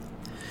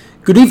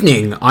Good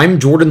evening, I'm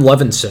Jordan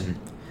Levinson.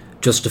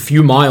 Just a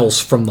few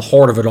miles from the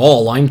heart of it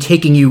all, I'm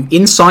taking you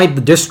inside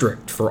the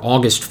district for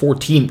August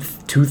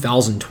 14th,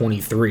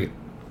 2023.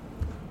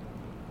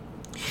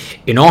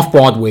 In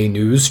off-Broadway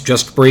news,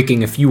 just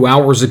breaking a few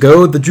hours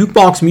ago, the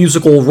jukebox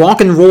musical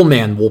Rock and Roll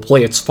Man will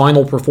play its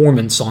final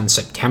performance on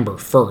September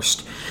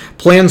 1st.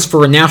 Plans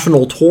for a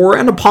national tour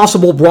and a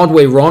possible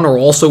Broadway run are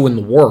also in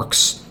the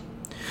works.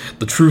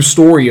 The true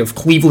story of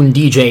Cleveland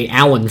DJ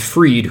Alan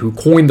Freed, who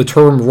coined the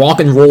term rock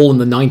and roll in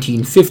the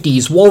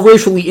 1950s while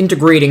racially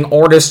integrating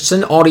artists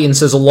and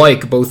audiences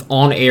alike both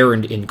on air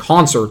and in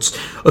concerts,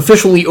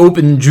 officially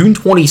opened June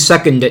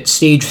 22nd at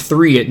Stage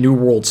 3 at New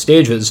World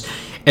Stages,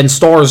 and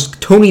stars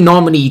Tony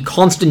nominee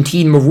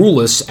Konstantin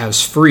Maroulis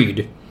as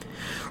Freed.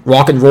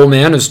 Rock and Roll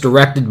Man is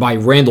directed by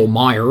Randall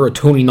Meyer, a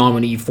Tony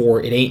nominee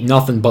for It Ain't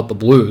Nothing But the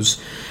Blues,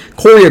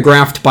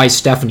 choreographed by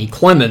Stephanie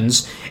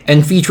Clemens,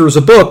 and features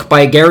a book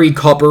by Gary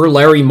Cupper,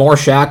 Larry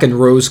Marshak, and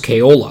Rose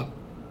Caola.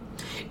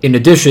 In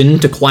addition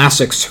to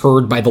classics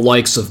heard by the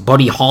likes of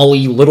Buddy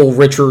Holly, Little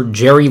Richard,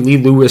 Jerry Lee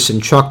Lewis,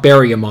 and Chuck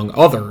Berry, among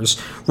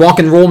others, Rock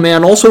and Roll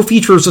Man also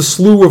features a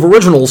slew of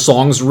original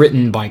songs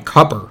written by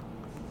Cupper.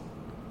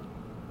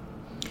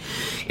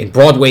 In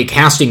Broadway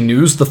casting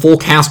news, the full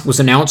cast was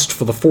announced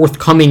for the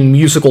forthcoming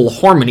musical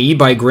Harmony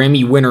by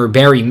Grammy winner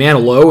Barry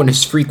Manilow and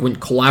his frequent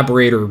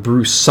collaborator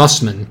Bruce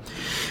Sussman.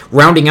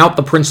 Rounding out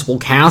the principal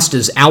cast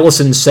is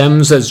Allison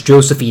Semmes as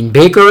Josephine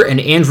Baker and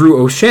Andrew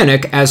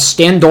Oceanic as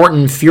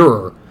Standarten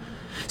Führer.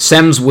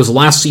 Semmes was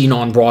last seen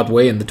on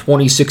Broadway in the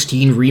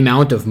 2016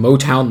 remount of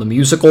Motown the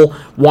Musical,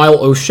 while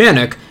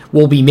Oceanic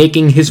will be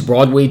making his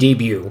Broadway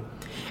debut.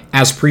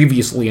 As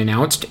previously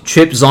announced,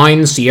 Chip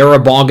Zien, Sierra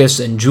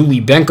Boggess, and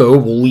Julie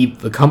Benko will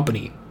lead the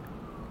company.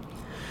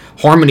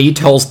 Harmony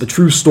tells the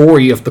true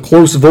story of the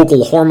close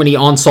vocal harmony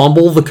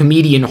ensemble the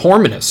Comedian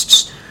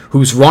Harmonists,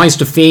 whose rise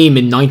to fame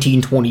in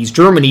 1920s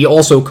Germany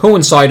also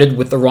coincided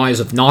with the rise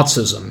of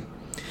Nazism.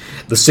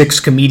 The 6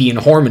 comedian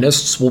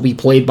harmonists will be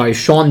played by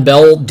Sean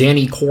Bell,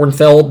 Danny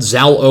Kornfeld,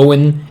 Zal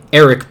Owen,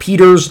 Eric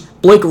Peters,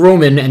 Blake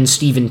Roman, and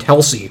Stephen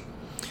Telsey.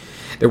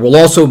 There will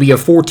also be a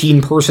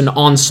 14-person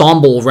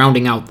ensemble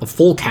rounding out the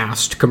full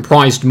cast,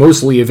 comprised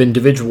mostly of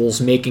individuals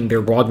making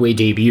their Broadway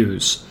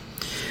debuts.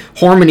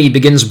 Harmony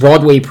begins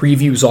Broadway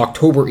previews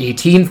October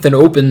 18th and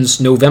opens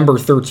November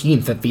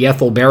 13th at the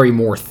Ethel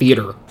Barrymore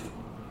Theater.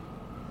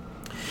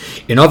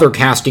 In other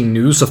casting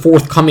news, a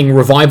forthcoming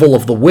revival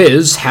of The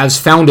Wiz has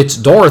found its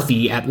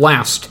Dorothy at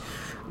last,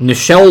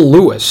 Nichelle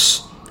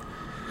Lewis.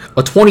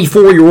 A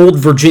 24-year-old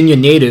Virginia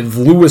native,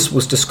 Lewis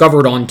was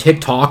discovered on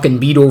TikTok and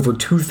beat over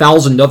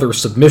 2,000 other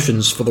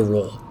submissions for the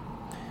role.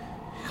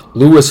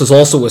 Lewis is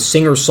also a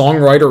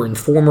singer-songwriter and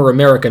former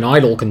American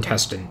Idol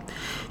contestant.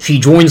 She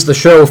joins the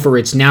show for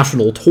its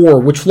national tour,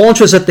 which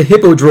launches at the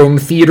Hippodrome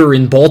Theater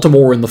in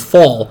Baltimore in the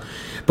fall,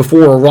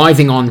 before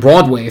arriving on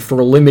Broadway for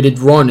a limited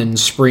run in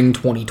spring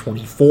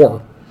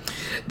 2024.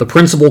 The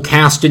principal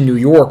cast in New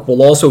York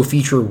will also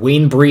feature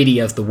Wayne Brady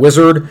as the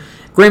Wizard,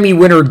 Grammy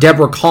winner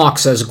Deborah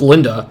Cox as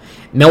Glinda,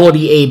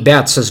 Melody A.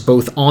 Betts as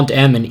both Aunt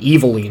Em and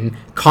Eveline,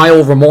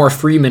 Kyle Ramar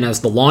Freeman as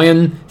the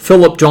Lion,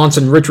 Philip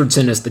Johnson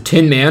Richardson as the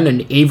Tin Man,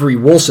 and Avery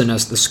Wilson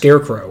as the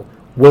Scarecrow.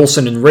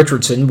 Wilson and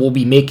Richardson will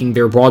be making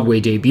their Broadway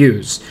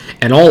debuts,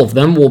 and all of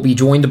them will be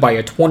joined by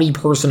a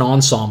 20-person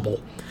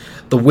ensemble.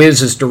 The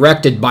Wiz is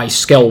directed by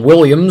Skell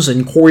Williams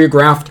and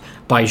choreographed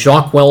by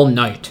Jacquel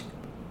Knight.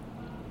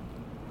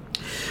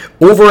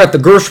 Over at the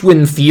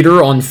Gershwin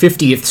Theater on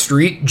 50th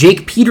Street,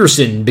 Jake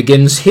Peterson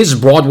begins his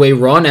Broadway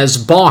run as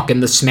Bach in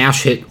the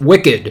smash hit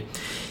Wicked.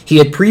 He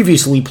had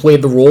previously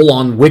played the role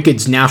on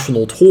Wicked's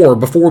national tour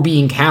before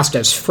being cast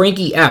as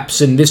Frankie Epps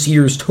in this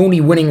year's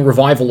Tony-winning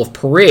revival of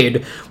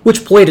Parade,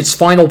 which played its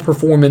final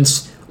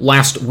performance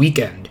last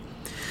weekend.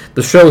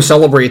 The show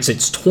celebrates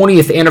its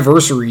 20th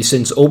anniversary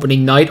since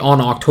opening night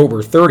on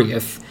October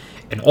 30th,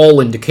 and all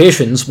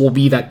indications will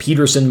be that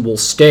Peterson will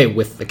stay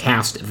with the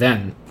cast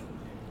then.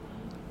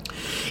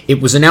 It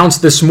was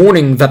announced this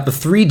morning that the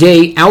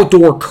 3-day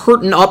outdoor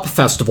Curtain Up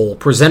Festival,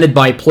 presented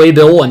by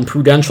Playbill and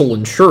Prudential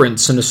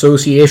Insurance in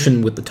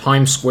association with the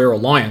Times Square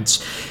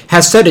Alliance,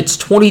 has set its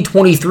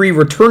 2023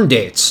 return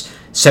dates,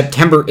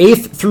 September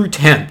 8th through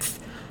 10th.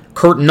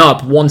 Curtain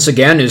Up, once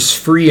again, is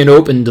free and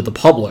open to the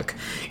public.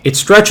 It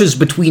stretches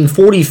between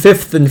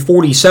 45th and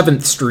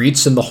 47th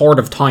Streets in the heart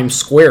of Times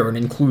Square and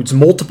includes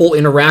multiple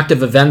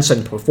interactive events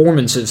and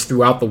performances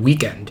throughout the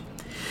weekend.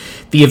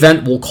 The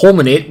event will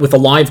culminate with a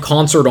live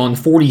concert on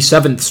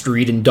 47th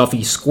Street in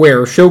Duffy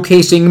Square,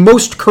 showcasing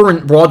most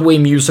current Broadway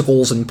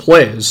musicals and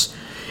plays.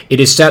 It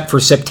is set for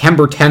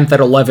September 10th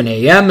at 11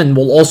 a.m. and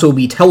will also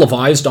be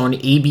televised on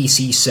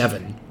ABC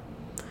 7.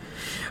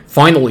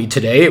 Finally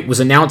today, it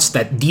was announced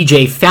that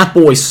DJ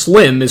Fatboy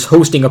Slim is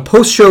hosting a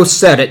post-show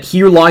set at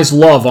Here Lies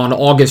Love on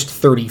August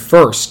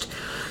 31st.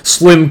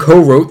 Slim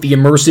co-wrote the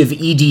immersive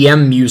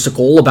EDM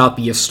musical about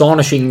the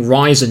astonishing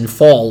rise and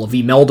fall of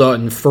Imelda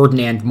and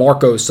Ferdinand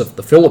Marcos of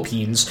the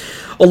Philippines,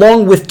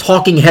 along with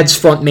Talking Heads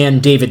frontman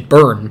David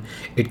Byrne.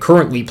 It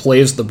currently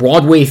plays the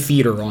Broadway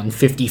Theater on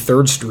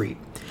 53rd Street.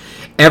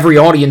 Every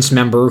audience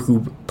member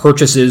who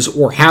purchases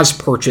or has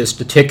purchased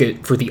a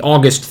ticket for the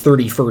August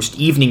 31st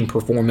evening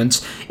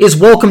performance is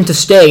welcome to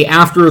stay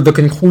after the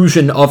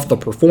conclusion of the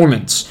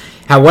performance.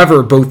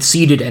 However, both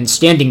seated and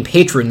standing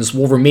patrons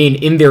will remain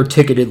in their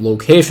ticketed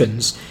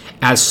locations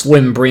as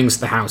Slim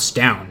brings the house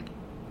down.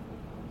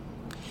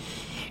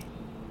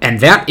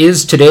 And that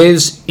is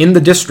today's In the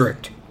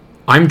District.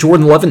 I'm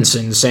Jordan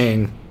Levinson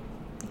saying,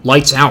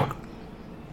 lights out.